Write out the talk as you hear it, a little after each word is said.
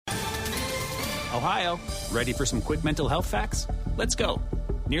Ohio, ready for some quick mental health facts? Let's go.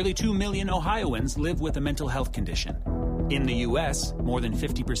 Nearly 2 million Ohioans live with a mental health condition. In the U.S., more than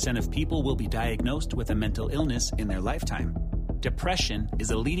 50% of people will be diagnosed with a mental illness in their lifetime. Depression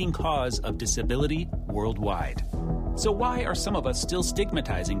is a leading cause of disability worldwide. So why are some of us still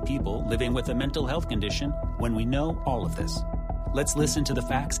stigmatizing people living with a mental health condition when we know all of this? Let's listen to the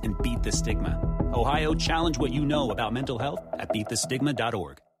facts and beat the stigma. Ohio, challenge what you know about mental health at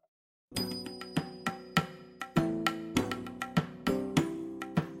beatthestigma.org.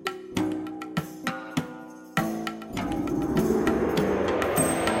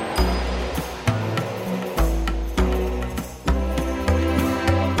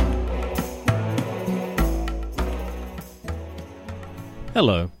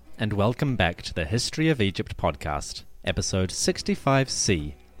 Hello, and welcome back to the History of Egypt podcast, episode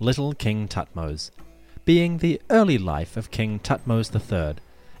 65C, Little King Thutmose, being the early life of King Thutmose III,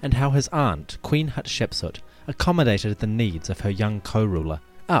 and how his aunt, Queen Hatshepsut, accommodated the needs of her young co-ruler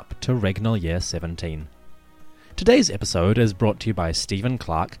up to regnal year 17. Today's episode is brought to you by Stephen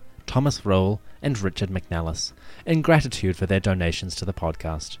Clark, Thomas Roll, and Richard McNallis, in gratitude for their donations to the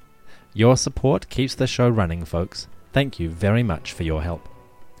podcast. Your support keeps the show running, folks. Thank you very much for your help.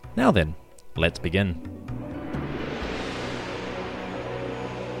 Now then, let's begin.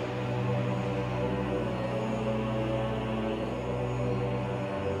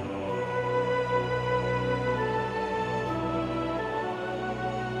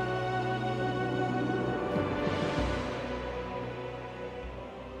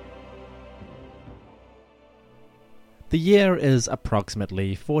 The year is approximately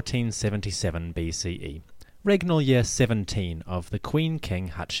 1477 BCE. Regnal year 17 of the Queen King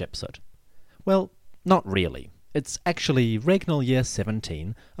Hatshepsut. Well, not really. It's actually regnal year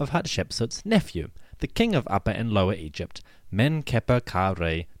 17 of Hatshepsut's nephew, the King of Upper and Lower Egypt,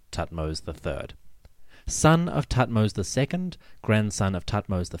 Menkeper-Ka-Re Thutmose III. Son of Thutmose II, grandson of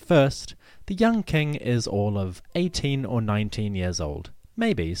Thutmose I, the young king is all of 18 or 19 years old,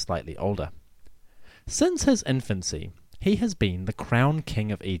 maybe slightly older. Since his infancy, he has been the crown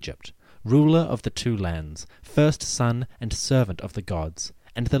king of Egypt, ruler of the two lands, first son and servant of the gods,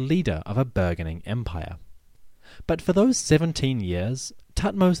 and the leader of a burgeoning empire. But for those 17 years,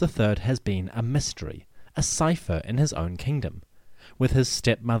 Thutmose III has been a mystery, a cipher in his own kingdom, with his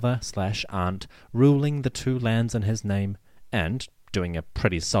stepmother/aunt ruling the two lands in his name, and doing a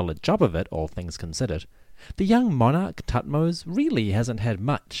pretty solid job of it, all things considered. The young monarch Thutmose really hasn't had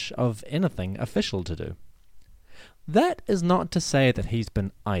much of anything official to do. That is not to say that he's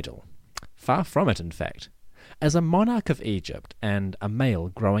been idle. Far from it, in fact. As a monarch of Egypt and a male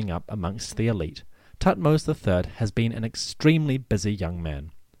growing up amongst the elite, Thutmose III has been an extremely busy young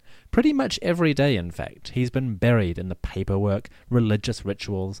man. Pretty much every day, in fact, he's been buried in the paperwork, religious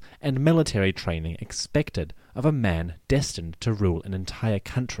rituals, and military training expected of a man destined to rule an entire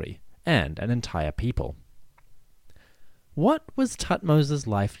country and an entire people. What was Thutmose's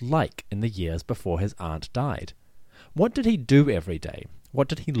life like in the years before his aunt died? What did he do every day? What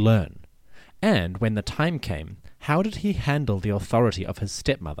did he learn? And when the time came, how did he handle the authority of his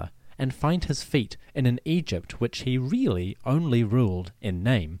stepmother and find his feet in an Egypt which he really only ruled in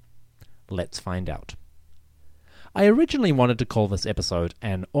name? Let's find out. I originally wanted to call this episode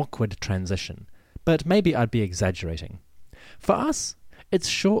an awkward transition, but maybe I'd be exaggerating. For us, it's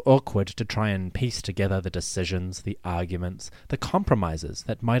sure awkward to try and piece together the decisions, the arguments, the compromises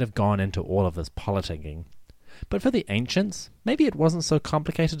that might have gone into all of this politicking. But for the ancients, maybe it wasn't so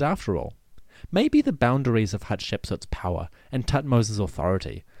complicated after all. Maybe the boundaries of Hatshepsut's power and Thutmose's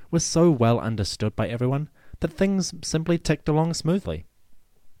authority were so well understood by everyone that things simply ticked along smoothly.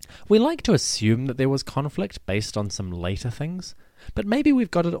 We like to assume that there was conflict based on some later things, but maybe we've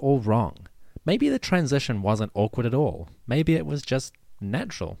got it all wrong. Maybe the transition wasn't awkward at all. Maybe it was just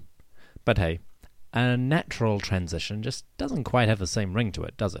natural. But hey, a natural transition just doesn't quite have the same ring to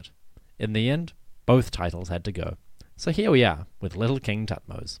it, does it? In the end, both titles had to go. So here we are with Little King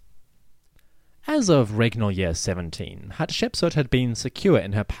Thutmose. As of regnal year 17, Hatshepsut had been secure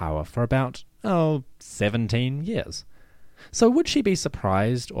in her power for about, 17 years. So would she be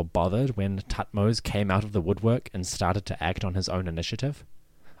surprised or bothered when Thutmose came out of the woodwork and started to act on his own initiative?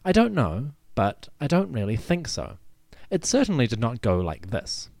 I don't know, but I don't really think so. It certainly did not go like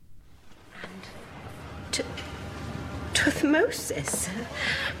this. Thutmose,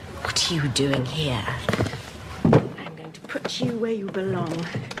 what are you doing here? I'm going to put you where you belong.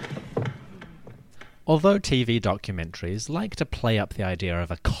 Although TV documentaries like to play up the idea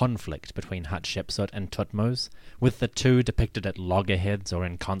of a conflict between Hatshepsut and Thutmose, with the two depicted at loggerheads or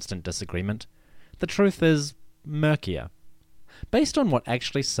in constant disagreement, the truth is murkier. Based on what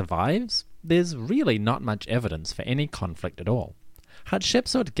actually survives, there's really not much evidence for any conflict at all.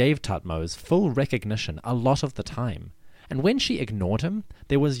 Hatshepsut gave Thutmose full recognition a lot of the time, and when she ignored him,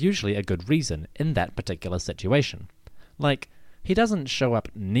 there was usually a good reason in that particular situation. Like, he doesn't show up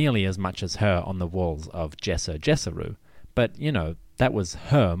nearly as much as her on the walls of Djeser Djeseru, but, that was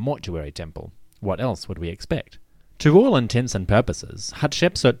her mortuary temple. What else would we expect? To all intents and purposes,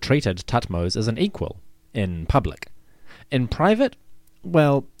 Hatshepsut treated Thutmose as an equal, in public. In private,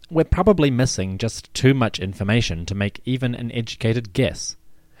 well, we're probably missing just too much information to make even an educated guess.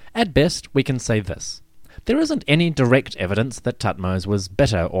 At best, we can say this. There isn't any direct evidence that Thutmose was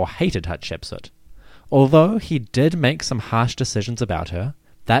bitter or hated Hatshepsut. Although he did make some harsh decisions about her,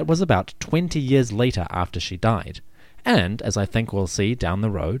 that was about 20 years later after she died, and, as I think we'll see down the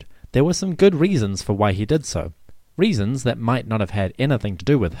road, there were some good reasons for why he did so, reasons that might not have had anything to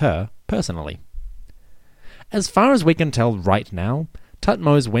do with her personally. As far as we can tell right now,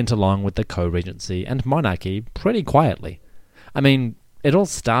 Thutmose went along with the co-regency and monarchy pretty quietly. I mean, it all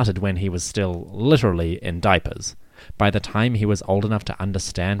started when he was still literally in diapers. By the time he was old enough to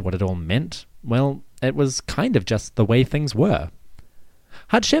understand what it all meant, well, it was kind of just the way things were.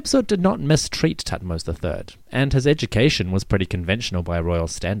 Hatshepsut did not mistreat Thutmose III, and his education was pretty conventional by royal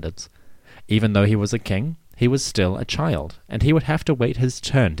standards. Even though he was a king, he was still a child, and he would have to wait his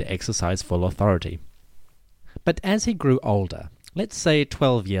turn to exercise full authority. But as he grew older, let's say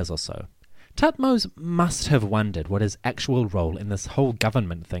 12 years or so, Thutmose must have wondered what his actual role in this whole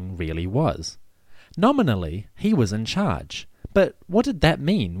government thing really was. Nominally, he was in charge, but what did that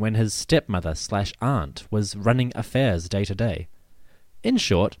mean when his stepmother/aunt was running affairs day to day? In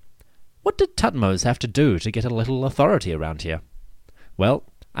short, what did Thutmose have to do to get a little authority around here? Well,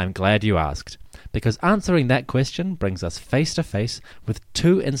 I'm glad you asked, because answering that question brings us face to face with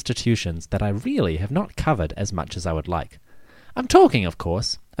two institutions that I really have not covered as much as I would like. I'm talking, of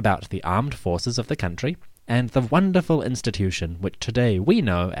course, about the armed forces of the country and the wonderful institution which today we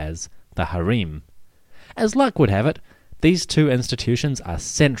know as the harem. As luck would have it, these two institutions are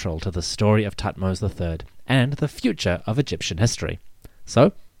central to the story of Thutmose III and the future of Egyptian history.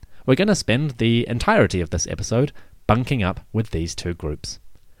 So, we're going to spend the entirety of this episode bunking up with these two groups.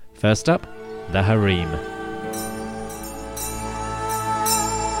 First up, the harem.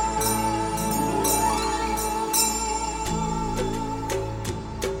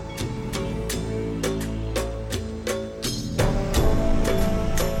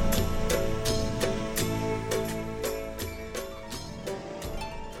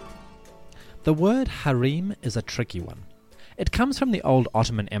 The word harem is a tricky one. It comes from the old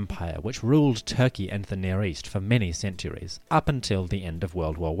Ottoman Empire, which ruled Turkey and the Near East for many centuries, up until the end of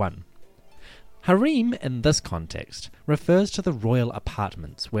World War I. Harem, in this context, refers to the royal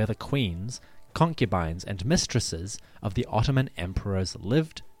apartments where the queens, concubines and mistresses of the Ottoman emperors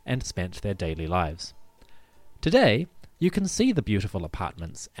lived and spent their daily lives. Today, you can see the beautiful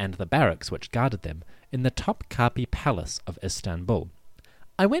apartments and the barracks which guarded them in the Topkapi Palace of Istanbul.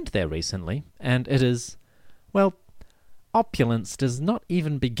 I went there recently, and it is, well, opulence does not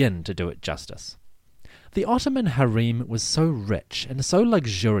even begin to do it justice. The Ottoman harem was so rich and so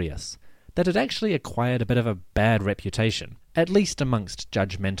luxurious that it actually acquired a bit of a bad reputation, at least amongst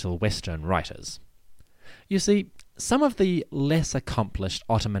judgmental Western writers. You see, some of the less accomplished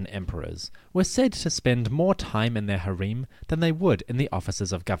Ottoman emperors were said to spend more time in their harem than they would in the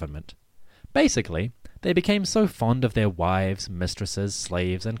offices of government. Basically, they became so fond of their wives, mistresses,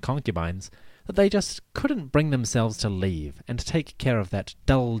 slaves, and concubines that they just couldn't bring themselves to leave and take care of that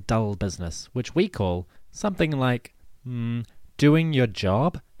dull business which we call something like, doing your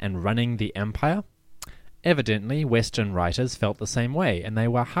job and running the empire. Evidently, Western writers felt the same way, and they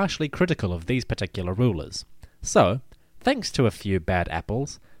were harshly critical of these particular rulers. So, thanks to a few bad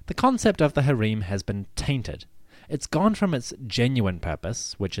apples, the concept of the harem has been tainted. It's gone from its genuine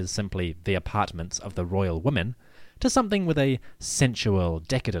purpose, which is simply the apartments of the royal women, to something with a sensual,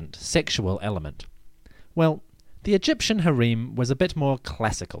 decadent, sexual element. Well, the Egyptian harem was a bit more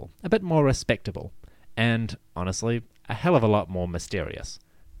classical, a bit more respectable, and, honestly, a hell of a lot more mysterious.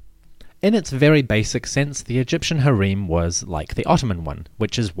 In its very basic sense, the Egyptian harem was like the Ottoman one,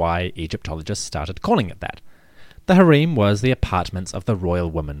 which is why Egyptologists started calling it that. The harem was the apartments of the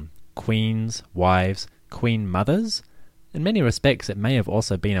royal women, queens, wives, queen mothers. In many respects, it may have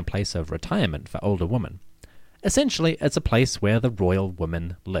also been a place of retirement for older women. Essentially, it's a place where the royal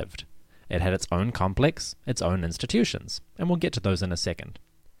woman lived. It had its own complex, its own institutions, and we'll get to those in a second.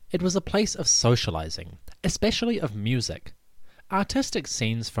 It was a place of socializing, especially of music. Artistic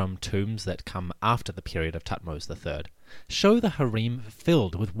scenes from tombs that come after the period of Thutmose III show the harem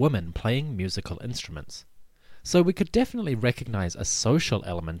filled with women playing musical instruments. So we could definitely recognize a social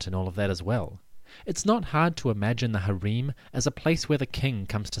element in all of that as well. It's not hard to imagine the harem as a place where the king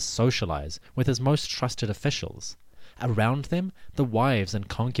comes to socialize with his most trusted officials. Around them, the wives and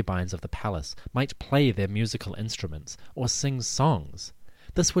concubines of the palace might play their musical instruments or sing songs.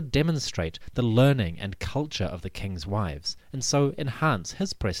 This would demonstrate the learning and culture of the king's wives, and so enhance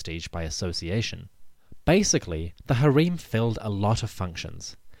his prestige by association. Basically, the harem filled a lot of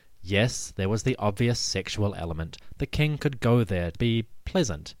functions. Yes, there was the obvious sexual element. The king could go there to be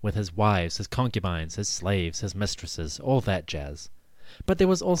pleasant with his wives, his concubines, his slaves, his mistresses, all that jazz. But there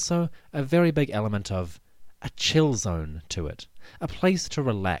was also a very big element of a chill zone to it, a place to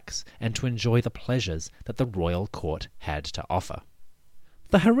relax and to enjoy the pleasures that the royal court had to offer.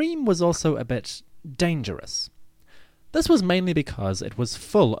 The harem was also a bit dangerous. This was mainly because it was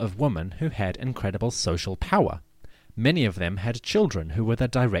full of women who had incredible social power. Many of them had children who were the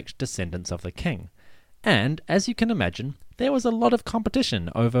direct descendants of the king, and, as you can imagine, there was a lot of competition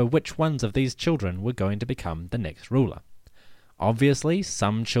over which ones of these children were going to become the next ruler. Obviously,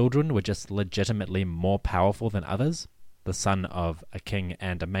 some children were just legitimately more powerful than others. The son of a king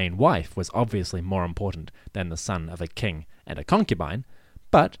and a main wife was obviously more important than the son of a king and a concubine,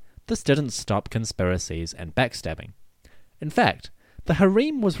 but this didn't stop conspiracies and backstabbing. In fact, the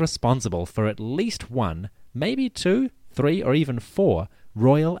harem was responsible for at least one, maybe 2, 3, or even 4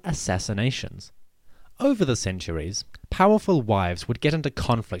 royal assassinations. Over the centuries, powerful wives would get into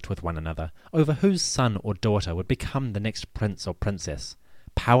conflict with one another over whose son or daughter would become the next prince or princess.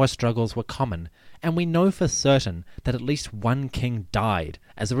 Power struggles were common, and we know for certain that at least one king died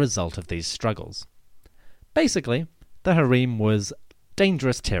as a result of these struggles. Basically, the harem was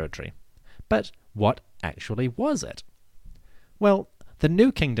dangerous territory. But what actually was it? Well, the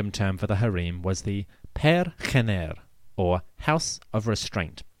New Kingdom term for the harem was the Père Khener, or House of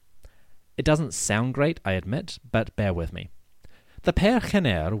Restraint. It doesn't sound great, I admit, but bear with me. The Père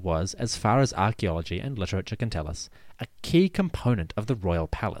Khener was, as far as archaeology and literature can tell us, a key component of the royal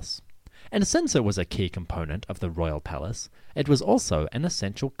palace. And since it was a key component of the royal palace, it was also an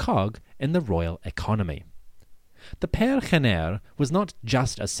essential cog in the royal economy. The Père Khener was not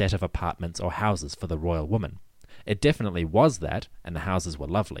just a set of apartments or houses for the royal woman. It definitely was that, and the houses were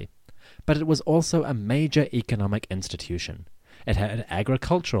lovely. But it was also a major economic institution. It had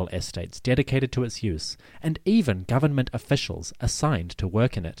agricultural estates dedicated to its use, and even government officials assigned to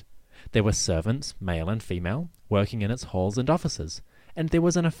work in it. There were servants, male and female, working in its halls and offices, and there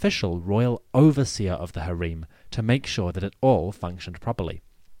was an official royal overseer of the harem to make sure that it all functioned properly.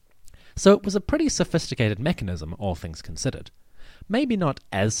 So it was a pretty sophisticated mechanism, all things considered. Maybe not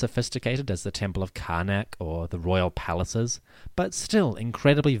as sophisticated as the Temple of Karnak or the royal palaces, but still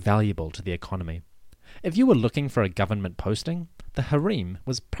incredibly valuable to the economy. If you were looking for a government posting, the harem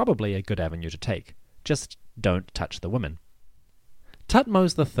was probably a good avenue to take. Just don't touch the women.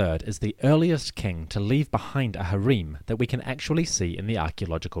 Thutmose III is the earliest king to leave behind a harem that we can actually see in the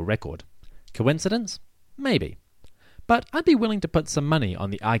archaeological record. Coincidence? Maybe. But I'd be willing to put some money on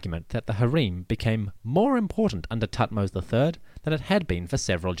the argument that the harem became more important under Thutmose III than it had been for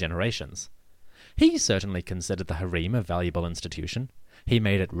several generations. He certainly considered the harem a valuable institution. He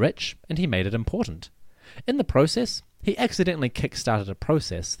made it rich, and he made it important. In the process, he accidentally kick-started a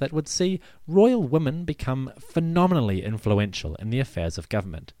process that would see royal women become phenomenally influential in the affairs of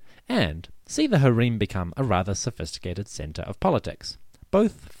government, and see the harem become a rather sophisticated centre of politics,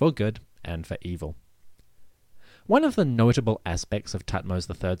 both for good and for evil. One of the notable aspects of Thutmose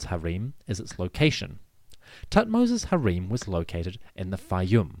III's harem is its location. Thutmose's harem was located in the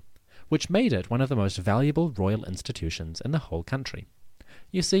Fayum, which made it one of the most valuable royal institutions in the whole country.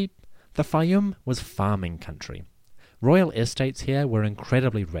 You see, the Fayum was farming country. Royal estates here were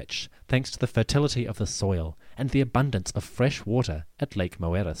incredibly rich, thanks to the fertility of the soil and the abundance of fresh water at Lake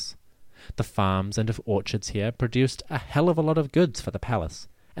Moeris. The farms and orchards here produced a hell of a lot of goods for the palace,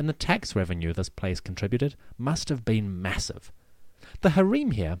 and the tax revenue this place contributed must have been massive. The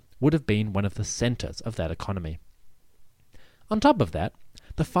harem here would have been one of the centres of that economy. On top of that,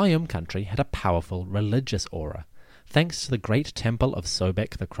 the Fayum country had a powerful religious aura, thanks to the great temple of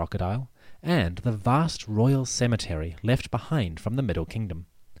Sobek the crocodile, and the vast royal cemetery left behind from the Middle Kingdom.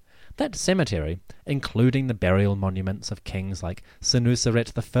 That cemetery, including the burial monuments of kings like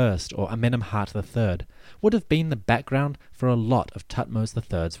Senuseret I or Amenemhat III, would have been the background for a lot of Thutmose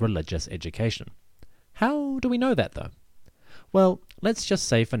III's religious education. How do we know that, though? Well, let's just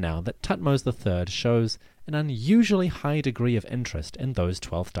say for now that Thutmose III shows an unusually high degree of interest in those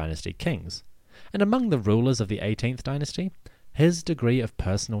 12th dynasty kings, and among the rulers of the 18th dynasty, his degree of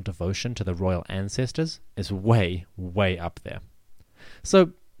personal devotion to the royal ancestors is way, way up there.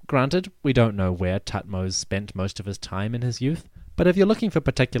 So, Granted, we don't know where Thutmose spent most of his time in his youth, but if you're looking for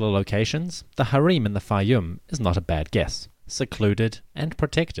particular locations, the harem in the Fayum is not a bad guess. Secluded and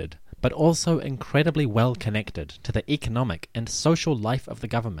protected, but also incredibly well connected to the economic and social life of the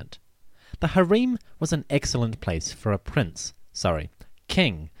government. The harem was an excellent place for a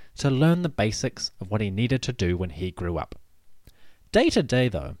king, to learn the basics of what he needed to do when he grew up. Day to day,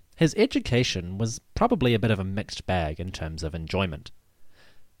 though, his education was probably a bit of a mixed bag in terms of enjoyment.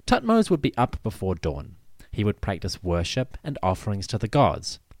 Thutmose would be up before dawn. He would practice worship and offerings to the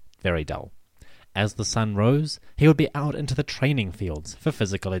gods. Very dull. As the sun rose, he would be out into the training fields for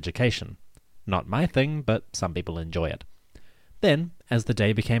physical education. Not my thing, but some people enjoy it. Then, as the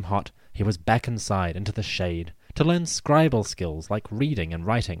day became hot, he was back inside into the shade to learn scribal skills like reading and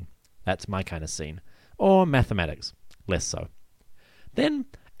writing. That's my kind of scene. Or mathematics. Less so. Then,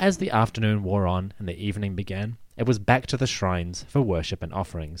 as the afternoon wore on and the evening began, it was back to the shrines for worship and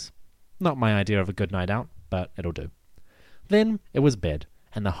offerings. Not my idea of a good night out, but it'll do. Then it was bed,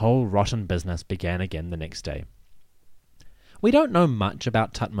 and the whole rotten business began again the next day. We don't know much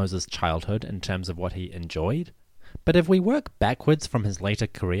about Thutmose's childhood in terms of what he enjoyed, but if we work backwards from his later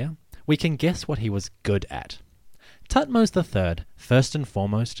career, we can guess what he was good at. Thutmose III, first and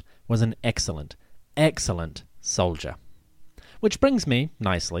foremost, was an excellent soldier. Which brings me,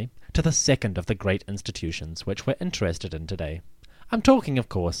 nicely, to the second of the great institutions which we're interested in today. I'm talking, of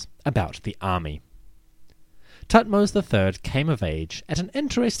course, about the army. Thutmose III came of age at an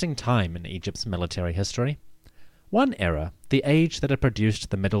interesting time in Egypt's military history. One era, the age that had produced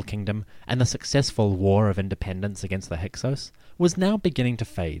the Middle Kingdom and the successful War of Independence against the Hyksos, was now beginning to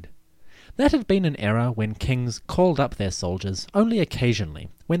fade. That had been an era when kings called up their soldiers only occasionally,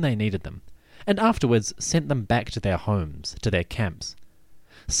 when they needed them, and afterwards sent them back to their homes, to their camps.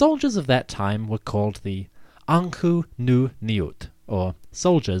 Soldiers of that time were called the Anku Nu Niut, or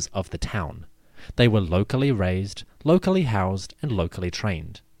soldiers of the town. They were locally raised, locally housed, and locally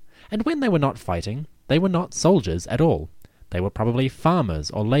trained. And when they were not fighting, they were not soldiers at all. They were probably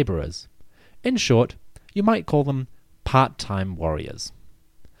farmers or labourers. In short, you might call them part-time warriors.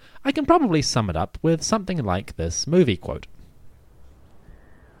 I can probably sum it up with something like this movie quote.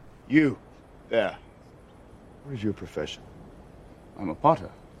 You, there. What is your profession? I'm a potter,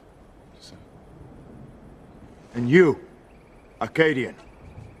 sir. And you, Akkadian.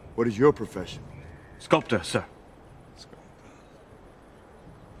 What is your profession? Sculptor, sir.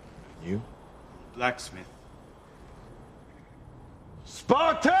 You? Blacksmith.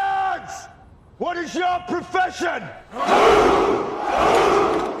 Spartans! What is your profession?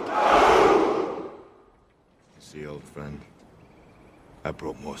 See, old friend, I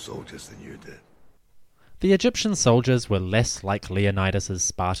brought more soldiers than you did. The Egyptian soldiers were less like Leonidas's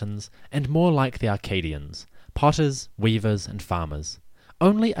Spartans and more like the Akkadians, potters, weavers, and farmers.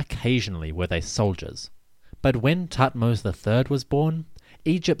 Only occasionally were they soldiers. But when Thutmose III was born,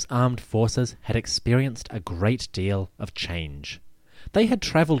 Egypt's armed forces had experienced a great deal of change. They had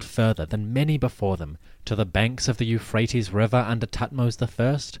travelled further than many before them, to the banks of the Euphrates River under Thutmose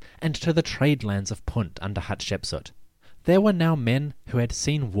I, and to the trade lands of Punt under Hatshepsut. There were now men who had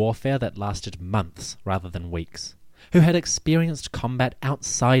seen warfare that lasted months rather than weeks, who had experienced combat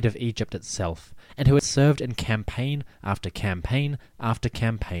outside of Egypt itself, and who had served in campaign after campaign after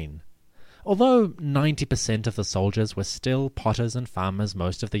campaign. Although 90% of the soldiers were still potters and farmers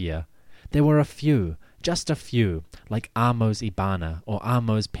most of the year, there were a few, just a few, like Ahmose Ibana or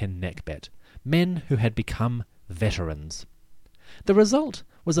Ahmose Pen Nekbet, men who had become veterans. The result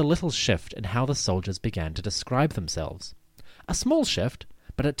was a little shift in how the soldiers began to describe themselves. A small shift,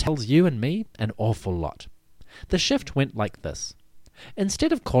 but it tells you and me an awful lot. The shift went like this.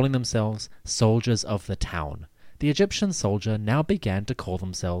 Instead of calling themselves soldiers of the town, the Egyptian soldier now began to call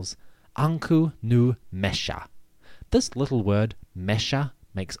themselves Anku Nu Mesha. This little word, Mesha,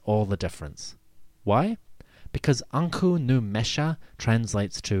 makes all the difference. Why? Because Anku Nu Mesha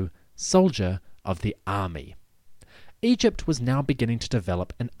translates to soldier of the army. Egypt was now beginning to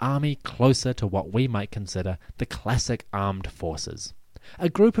develop an army closer to what we might consider the classic armed forces. A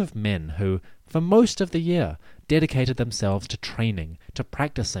group of men who, for most of the year, dedicated themselves to training, to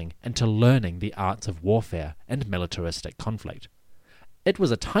practicing, and to learning the arts of warfare and militaristic conflict. It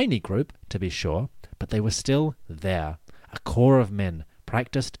was a tiny group, to be sure, but they were still there, a core of men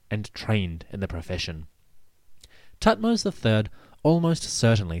practiced and trained in the profession. Thutmose III almost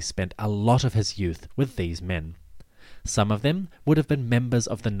certainly spent a lot of his youth with these men. Some of them would have been members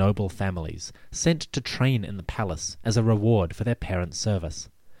of the noble families, sent to train in the palace as a reward for their parents' service.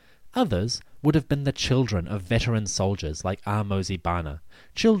 Others would have been the children of veteran soldiers like Ahmose Ibana,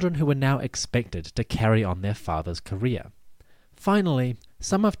 children who were now expected to carry on their father's career. Finally,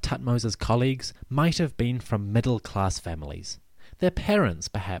 Some of Thutmose's colleagues might have been from middle-class families. Their parents,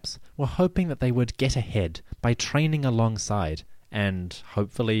 perhaps, were hoping that they would get ahead by training alongside and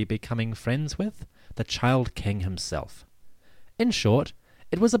hopefully becoming friends with the Child King himself. In short,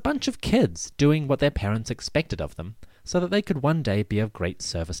 it was a bunch of kids doing what their parents expected of them so that they could one day be of great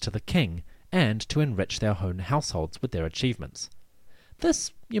service to the king and to enrich their own households with their achievements.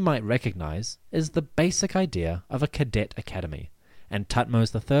 This, you might recognize, is the basic idea of a cadet academy, and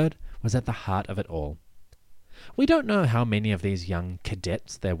Thutmose III was at the heart of it all. We don't know how many of these young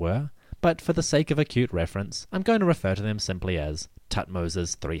cadets there were, but for the sake of acute reference, I'm going to refer to them simply as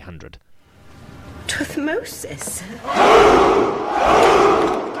Thutmose's 300. Thutmose?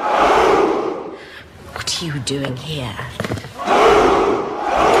 What are you doing here?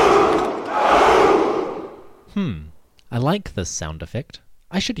 I like this sound effect.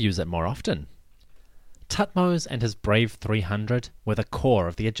 I should use it more often. Thutmose and his brave 300 were the core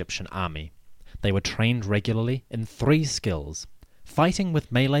of the Egyptian army. They were trained regularly in 3 skills: fighting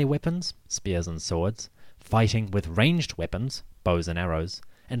with melee weapons, spears and swords, fighting with ranged weapons, bows and arrows,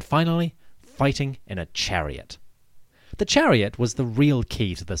 and finally, fighting in a chariot. The chariot was the real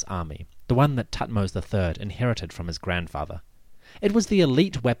key to this army, the one that Thutmose III inherited from his grandfather. It was the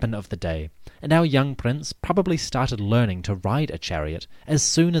elite weapon of the day, and our young prince probably started learning to ride a chariot as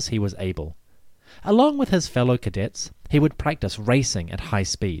soon as he was able. Along with his fellow cadets, he would practice racing at high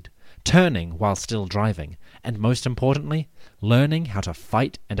speed, turning while still driving, and most importantly, learning how to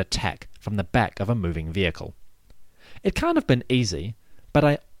fight and attack from the back of a moving vehicle. It can't have been easy, but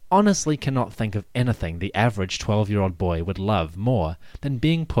I honestly cannot think of anything the average 12-year-old boy would love more than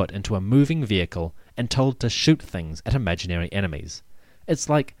being put into a moving vehicle and told to shoot things at imaginary enemies. It's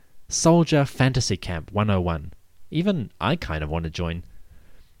like Soldier Fantasy Camp 101. Even I kind of want to join.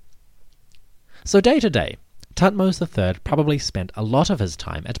 So day to day, Thutmose III probably spent a lot of his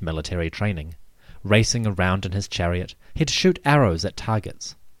time at military training. Racing around in his chariot, he'd shoot arrows at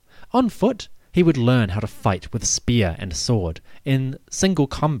targets. On foot, he would learn how to fight with spear and sword, in single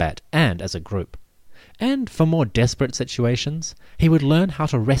combat and as a group. And for more desperate situations, he would learn how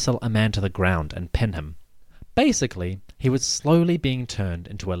to wrestle a man to the ground and pin him. Basically, he was slowly being turned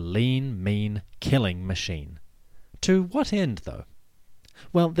into a lean, mean, killing machine. To what end, though?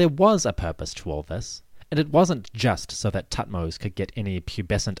 Well, there was a purpose to all this, and it wasn't just so that Thutmose could get any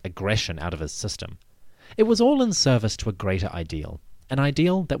pubescent aggression out of his system. It was all in service to a greater ideal, an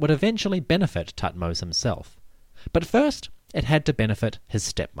ideal that would eventually benefit Thutmose himself. But first, it had to benefit his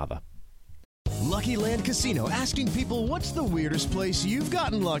stepmother. Lucky Land Casino, asking people, what's the weirdest place you've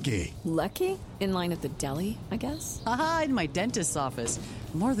gotten lucky? Lucky? In line at the deli, I guess? Aha, in my dentist's office.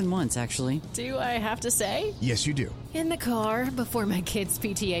 More than once, actually. Do I have to say? Yes, you do. In the car before my kids'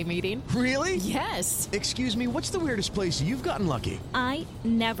 PTA meeting. Really? Yes. Excuse me, what's the weirdest place you've gotten lucky? I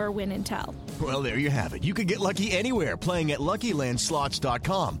never win and tell. Well, there you have it. You can get lucky anywhere, playing at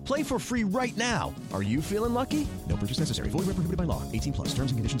LuckyLandSlots.com. Play for free right now. Are you feeling lucky? No purchase necessary. Void where prohibited by law. 18+.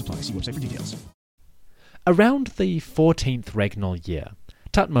 Terms and conditions apply. See website for details. Around the 14th regnal year,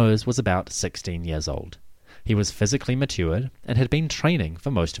 Thutmose was about 16 years old. He was physically matured and had been training for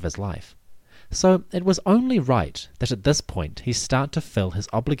most of his life. So it was only right that at this point he start to fill his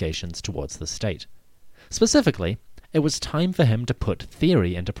obligations towards the state. Specifically, it was time for him to put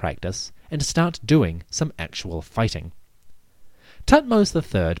theory into practice and start doing some actual fighting. Thutmose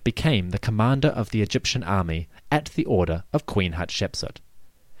III became the commander of the Egyptian army at the order of Queen Hatshepsut.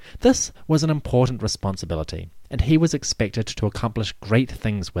 This was an important responsibility, and he was expected to accomplish great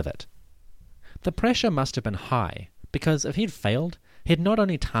things with it. The pressure must have been high, because if he'd failed, he'd not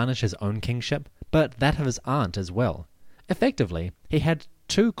only tarnish his own kingship, but that of his aunt as well. Effectively, he had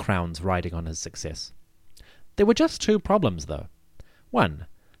 2 crowns riding on his success. There were just 2 problems, though. 1.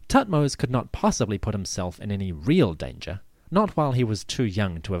 Thutmose could not possibly put himself in any real danger, not while he was too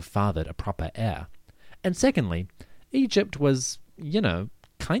young to have fathered a proper heir. And secondly, Egypt was,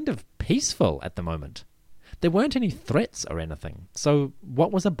 kind of peaceful at the moment. There weren't any threats or anything, so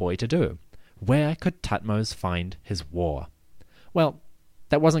what was a boy to do? Where could Thutmose find his war? Well,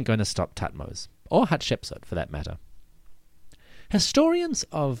 that wasn't going to stop Thutmose, or Hatshepsut for that matter. Historians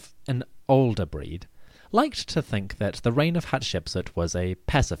of an older breed liked to think that the reign of Hatshepsut was a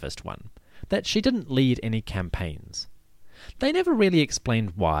pacifist one, that she didn't lead any campaigns. They never really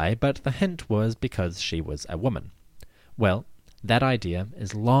explained why, but the hint was because she was a woman. Well, that idea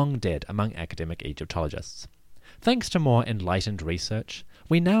is long dead among academic Egyptologists. Thanks to more enlightened research,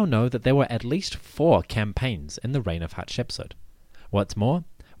 we now know that there were at least 4 campaigns in the reign of Hatshepsut. What's more,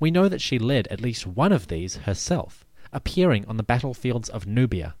 we know that she led at least one of these herself, appearing on the battlefields of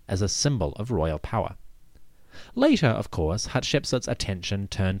Nubia as a symbol of royal power. Later, of course, Hatshepsut's attention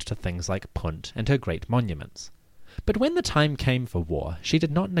turned to things like Punt and her great monuments. But when the time came for war, she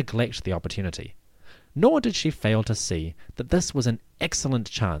did not neglect the opportunity. Nor did she fail to see that this was an excellent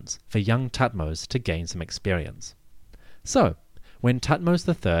chance for young Thutmose to gain some experience. So, when Thutmose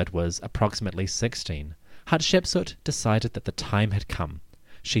III was approximately 16, Hatshepsut decided that the time had come.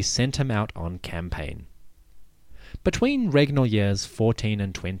 She sent him out on campaign. Between regnal years 14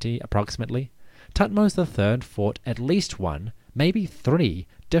 and 20, approximately, Thutmose III fought at least one, maybe 3,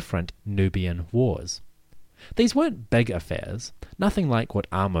 different Nubian wars. These weren't big affairs, nothing like what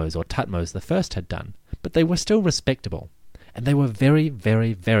Ahmose or Thutmose I had done, but they were still respectable, and they were very,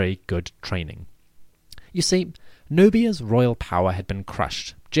 very, very good training. You see, Nubia's royal power had been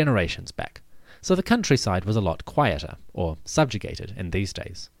crushed generations back, so the countryside was a lot quieter, or subjugated in these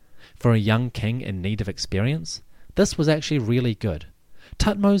days. For a young king in need of experience, this was actually really good.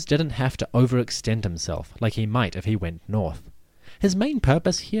 Thutmose didn't have to overextend himself like he might if he went north. His main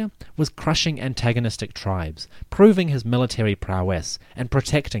purpose here was crushing antagonistic tribes, proving his military prowess, and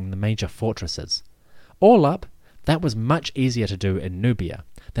protecting the major fortresses. All up, that was much easier to do in Nubia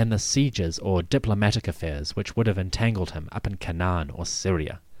than the sieges or diplomatic affairs which would have entangled him up in Canaan or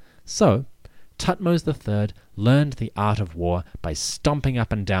Syria. So, Thutmose III learned the art of war by stomping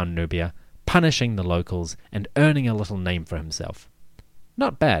up and down Nubia, punishing the locals, and earning a little name for himself.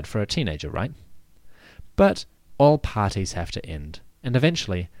 Not bad for a teenager, right? But all parties have to end, and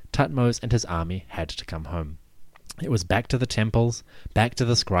eventually Thutmose and his army had to come home. It was back to the temples, back to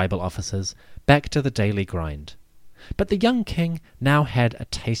the scribal offices, back to the daily grind. But the young king now had a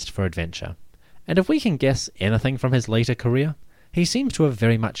taste for adventure, and if we can guess anything from his later career, he seems to have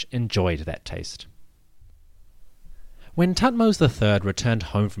very much enjoyed that taste. When Thutmose III returned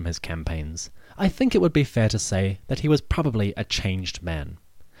home from his campaigns, I think it would be fair to say that he was probably a changed man.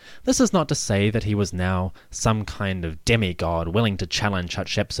 This is not to say that he was now some kind of demigod willing to challenge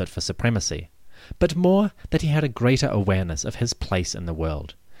Hatshepsut for supremacy, but more that he had a greater awareness of his place in the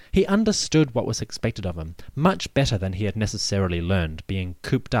world. He understood what was expected of him much better than he had necessarily learned being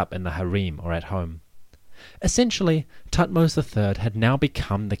cooped up in the harem or at home. Essentially, Thutmose III had now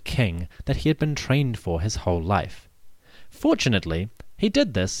become the king that he had been trained for his whole life. Fortunately, he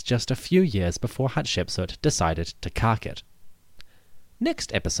did this just a few years before Hatshepsut decided to cark it.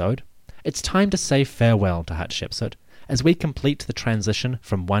 Next episode, it's time to say farewell to Hatshepsut as we complete the transition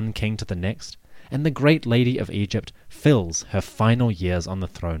from one king to the next, and the great lady of Egypt fills her final years on the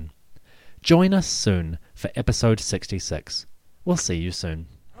throne. Join us soon for episode 66. We'll see you soon.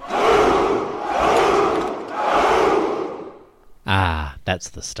 Ah, that's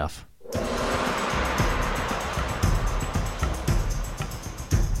the stuff.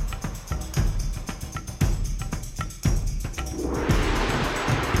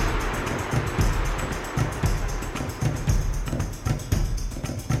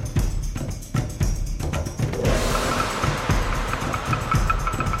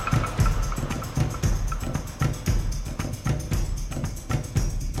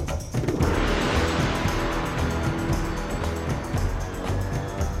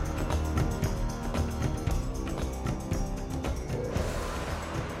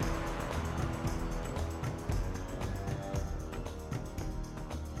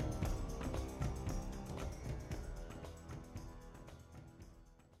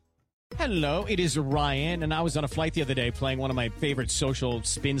 Hello, it is Ryan, and I was on a flight the other day playing one of my favorite social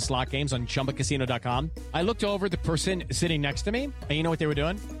spin slot games on ChumbaCasino.com. I looked over at the person sitting next to me, and you know what they were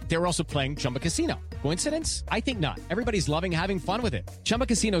doing? They were also playing Chumba Casino. Coincidence? I think not. Everybody's loving having fun with it. Chumba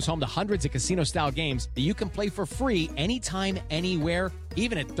Casino is home to hundreds of casino-style games that you can play for free anytime, anywhere,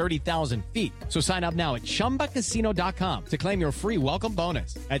 even at 30,000 feet. So sign up now at ChumbaCasino.com to claim your free welcome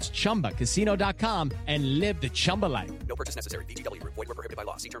bonus. That's ChumbaCasino.com and live the Chumba life. No purchase necessary. VGW. Void where prohibited by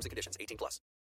law. See terms and conditions. 18+.